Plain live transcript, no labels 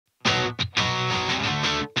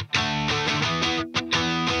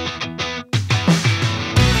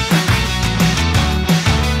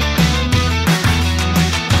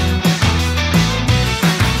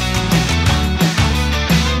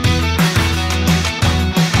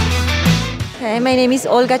my name is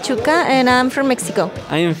Olga Chuca and I'm from Mexico.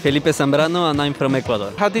 I am Felipe Zambrano and I'm from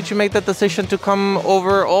Ecuador. How did you make the decision to come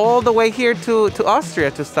over all the way here to Austria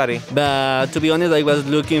to study? But to be honest, I was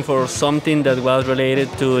looking for something that was related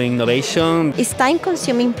to innovation. It's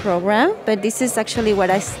time-consuming program, but this is actually what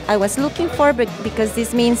I was looking for, but because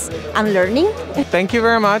this means I'm learning. Thank you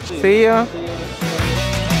very much. See you.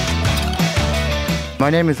 My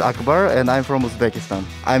name is Akbar and I'm from Uzbekistan.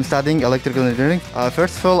 I'm studying electrical engineering.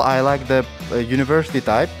 First of all, I like the university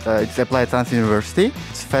type. It's Applied Science University.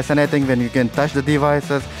 It's fascinating when you can touch the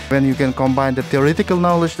devices, when you can combine the theoretical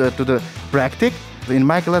knowledge to the practice. In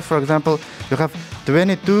my class, for example, you have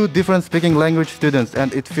 22 different speaking language students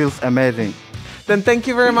and it feels amazing. Then thank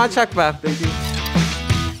you very much, Akbar. Thank you.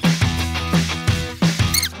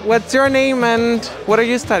 What's your name and what are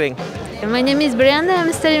you studying? My name is Brianda.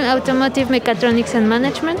 I'm studying automotive mechatronics and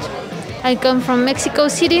management. I come from Mexico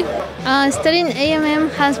City. Studying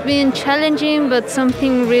AMM has been challenging, but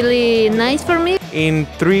something really nice for me. In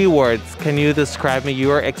 3 words, can you describe me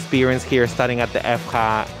your experience here studying at the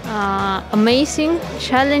FH? Amazing,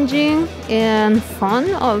 challenging, and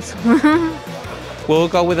fun also. We'll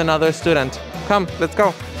go with another student. Come, let's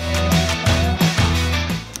go.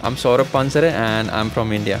 I'm Saurabh Pansare and I'm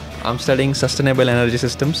from India. I'm studying Sustainable Energy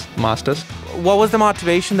Systems, Masters. What was the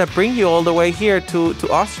motivation that bring you all the way here to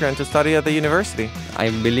Austria and to study at the university? I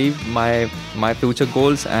believe my future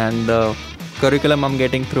goals and the curriculum I'm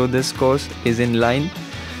getting through this course is in line.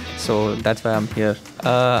 So that's why I'm here.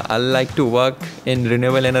 I like to work in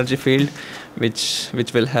renewable energy field, which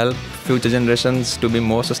will help future generations to be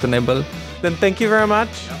more sustainable. Then thank you very much.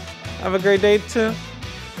 Have a great day too.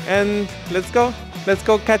 And let's go. Let's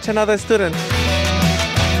go catch another student.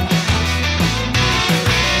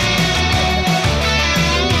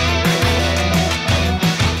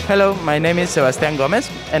 Hello, my name is Sebastian Gomez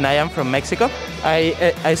and I am from Mexico.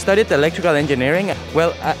 I studied electrical engineering.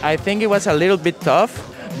 Well, I think it was a little bit tough,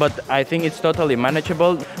 but I think it's totally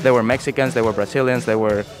manageable. There were Mexicans, there were Brazilians, there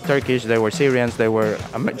were Turkish, there were Syrians, there were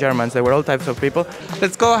Germans, there were all types of people.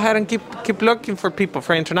 Let's go ahead and keep looking for people,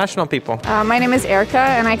 for international people. My name is Erica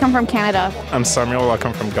and I come from Canada. I'm Samuel, I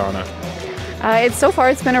come from Ghana. So far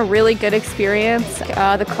it's been a really good experience.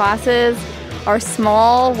 The classes are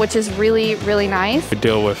small, which is really, really nice. We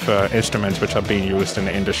deal with instruments which are being used in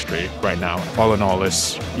the industry right now. All in all,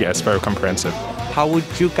 it's very comprehensive. How would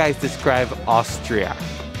you guys describe Austria?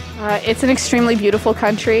 It's an extremely beautiful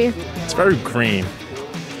country. It's very green.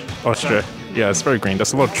 Austria, yeah, it's very green.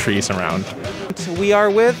 There's a lot of trees around. We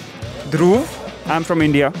are with Dhruv. I'm from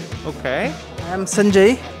India. Okay. I'm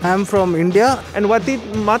Sanjay. I'm from India. And what did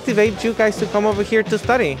motivate you guys to come over here to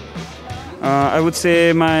study? I would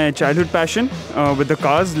say my childhood passion with the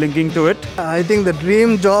cars, linking to it. I think the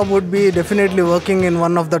dream job would be definitely working in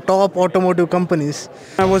one of the top automotive companies.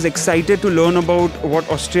 I was excited to learn about what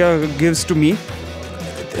Austria gives to me.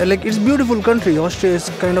 Like, it's a beautiful country. Austria is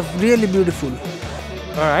kind of really beautiful.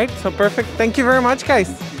 All right, so perfect. Thank you very much, guys.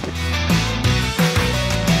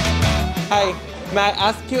 Hi, may I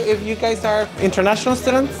ask you if you guys are international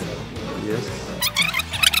students? Yes.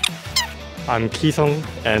 I'm Kisong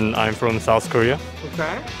and I'm from South Korea.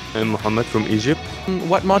 Okay. I'm Mohammed from Egypt.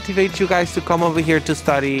 What motivates you guys to come over here to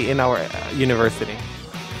study in our university?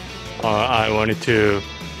 I wanted to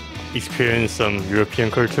experience some European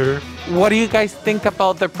culture. What do you guys think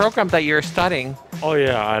about the program that you're studying? Oh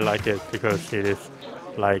yeah, I like it because it is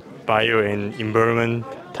like bio and environment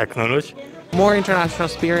technology. More international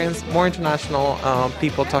experience, more international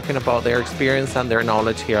people talking about their experience and their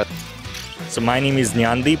knowledge here. So my name is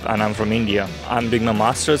Nyandeep and I'm from India. I'm doing my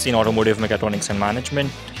Masters in Automotive Mechatronics and Management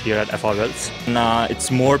here at FH Wels. It's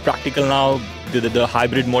more practical now. The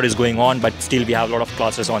hybrid mode is going on, but still we have a lot of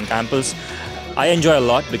classes on campus. I enjoy a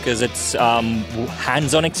lot because it's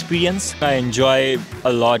hands-on experience. I enjoy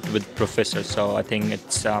a lot with professors, so I think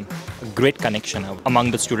it's a great connection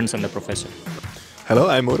among the students and the professor. Hello,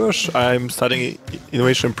 I'm Uroš. I'm studying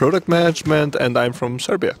Innovation Product Management and I'm from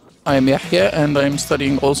Serbia. I'm Yahya and I'm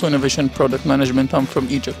studying also Innovation Product Management. I'm from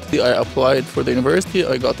Egypt. I applied for the university,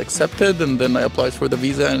 I got accepted, and then I applied for the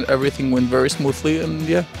visa and everything went very smoothly, and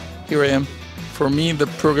yeah, here I am. For me, the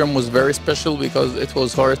program was very special because it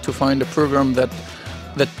was hard to find a program that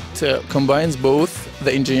combines both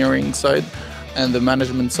the engineering side and the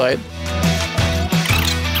management side.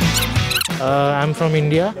 I'm from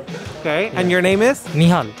India. Okay, and your name is?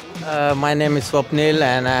 Nihal. My name is Swapnil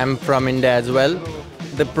and I'm from India as well.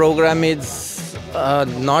 The program is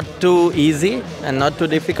not too easy and not too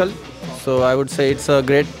difficult. So I would say it's a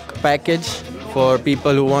great package for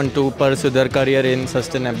people who want to pursue their career in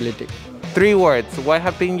sustainability. 3 words. What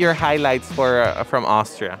have been your highlights from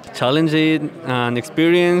Austria? Challenging and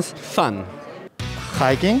experience, fun.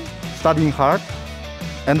 hiking, studying hard,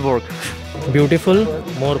 and work. Beautiful,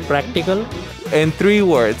 more practical. In 3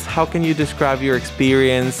 words, how can you describe your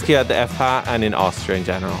experience here at the FH and in Austria in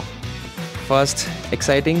general? First,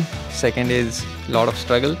 exciting. Second is a lot of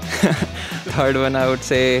struggle. Third one, I would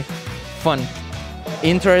say fun.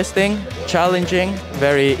 Interesting, challenging,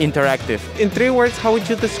 very interactive. In 3 words, how would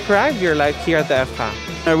you describe your life here at the FH?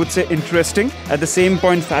 I would say interesting, at the same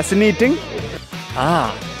point fascinating.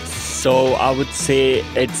 So I would say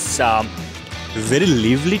it's very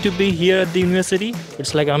lively to be here at the university.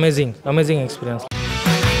 It's like amazing experience.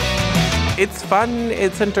 It's fun,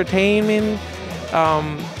 it's entertaining,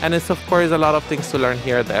 and it's of course a lot of things to learn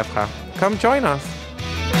here at the FH. Come join us.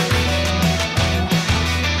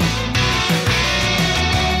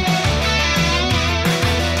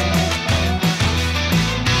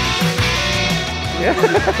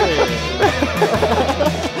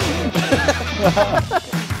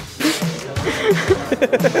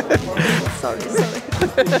 Sorry.